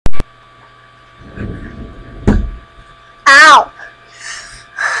Ow!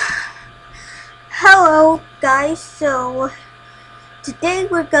 Hello guys, so today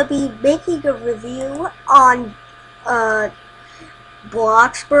we're gonna be making a review on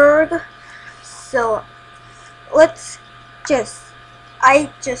bloxburg. So let's just I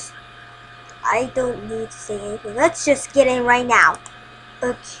don't need to say anything. Let's just get in right now.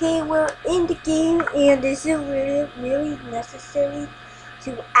 Okay, we're in the game, and is it really necessary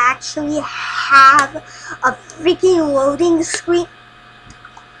to actually have a freaking loading screen?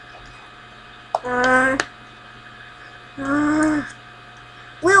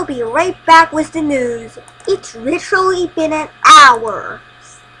 We'll be right back with the news. It's literally been an hour.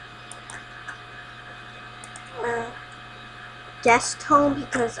 Guest home,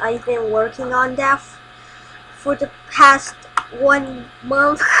 because I've been working on that for the past 1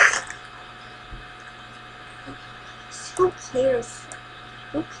 month. Who cares?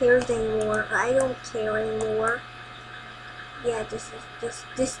 Who cares anymore? I don't care anymore. Yeah, this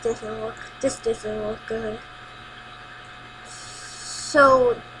doesn't look good.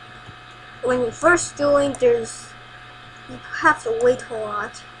 So when you first join, you have to wait a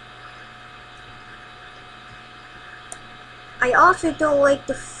lot. I also don't like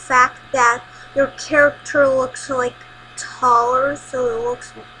the fact that your character looks like taller, so it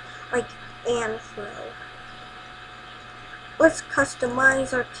looks like Anfro. Let's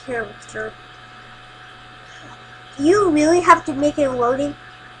customize our character. You really have to make it loading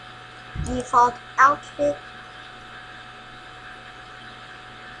default outfit.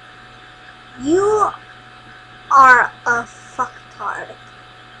 You are a fucktard.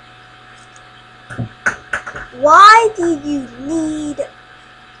 Why do you need...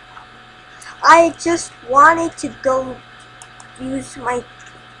 I just wanted to go use my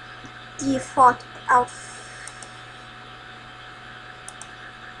default outfit.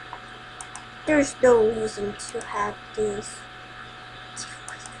 There's no reason to have this.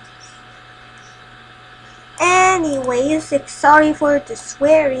 Anyways, sorry for the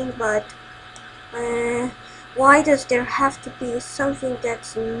swearing, but why does there have to be something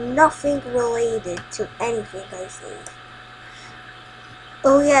that's nothing related to anything I say?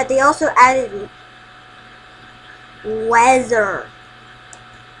 Oh yeah, they also added weather.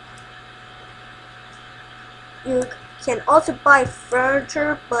 You can also buy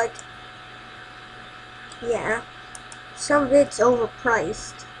furniture, but yeah, some of it's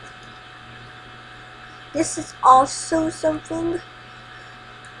overpriced. This is also something.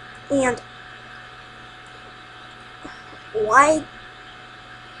 And why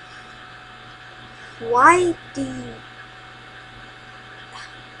do you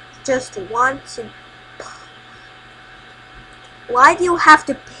just want to... Why do you have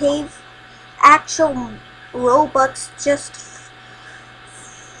to pay actual Robux just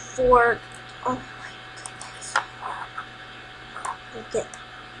for... Oh my goodness. You can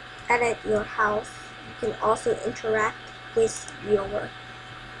edit your house. You can also interact with your...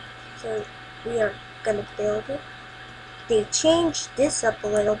 So we are gonna build it. They changed this up a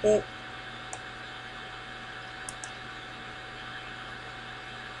little bit.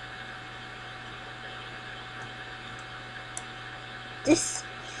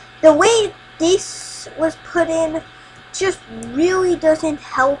 The way this was put in just really doesn't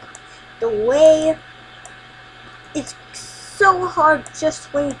help. The way it's so hard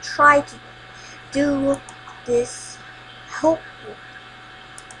just when you try to do this. Help me.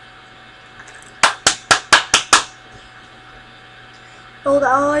 Hold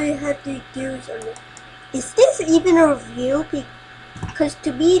on, all I have to do is this even a review? Because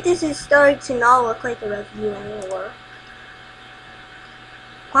to me this is starting to not look like a review anymore.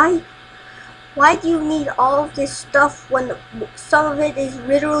 Why do you need all of this stuff when some of it is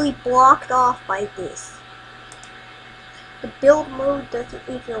literally blocked off by this? The build mode doesn't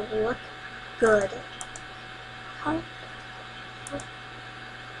even look good. Okay,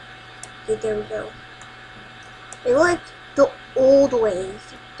 there we go. They look like the old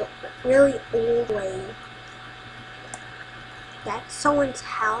ways. The really old way. That's someone's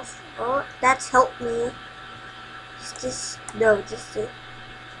house. Oh, that's helped me.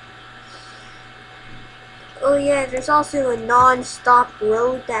 Oh yeah, there's also a non-stop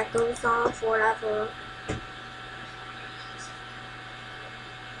road that goes on forever.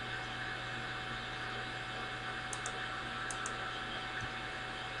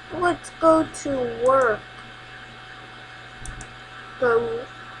 Let's go to work. Go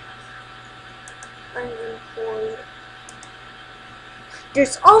unemployed.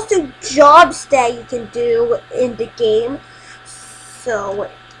 There's also jobs that you can do in the game.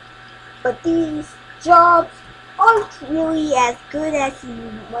 So, but these jobs aren't really as good as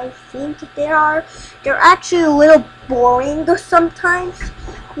you might think they are. They're actually a little boring sometimes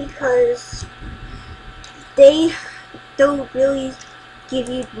because they don't really give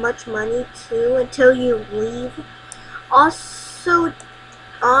you much money too until you leave. Also,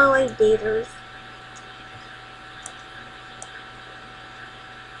 online daters.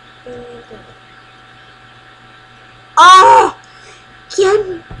 Oh! Can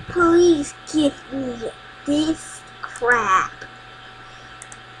you please give me this crap?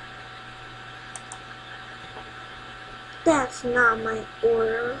 That's not my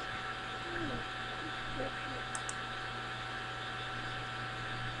order.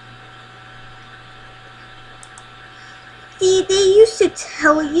 See, they used to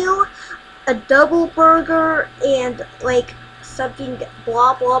tell you a double burger and like something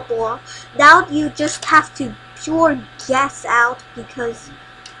blah blah blah. Now you just have to pure guess out because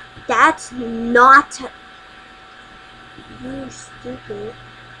that's not you stupid.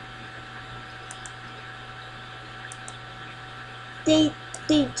 They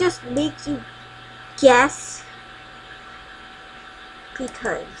just make you guess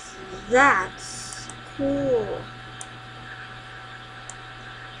because that's cool.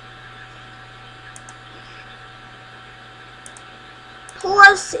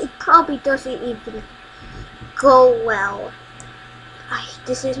 Plus, it probably doesn't even go well.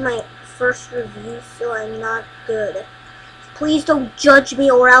 This is my first review, so I'm not good. Please don't judge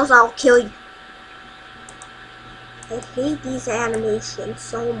me or else I'll kill you. I hate these animations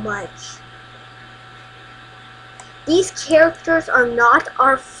so much. These characters are not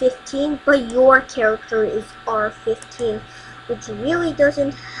R15, but your character is R15, which really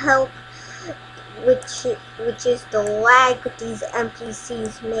doesn't help, which is the lag these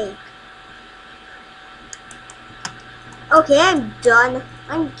NPCs make. Okay, I'm done.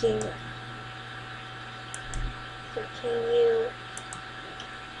 I'm getting it. Continue.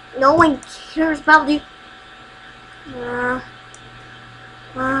 No one cares about you.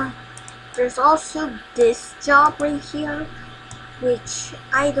 There's also this job right here, which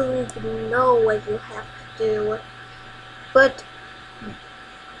I don't even know what you have to do. But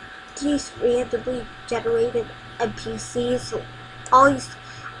these randomly generated NPCs, so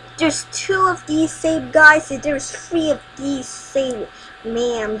there's 2 of these same guys and there's 3 of these same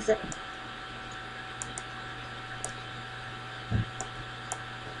mams.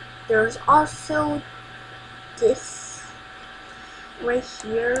 There's also this right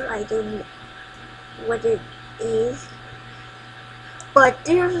here. I don't know what it is, but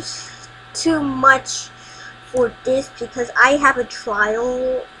there's too much for this because I have a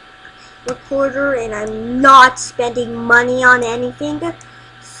trial recorder and I'm not spending money on anything.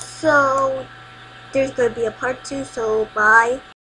 So there's gonna be a part 2, so bye.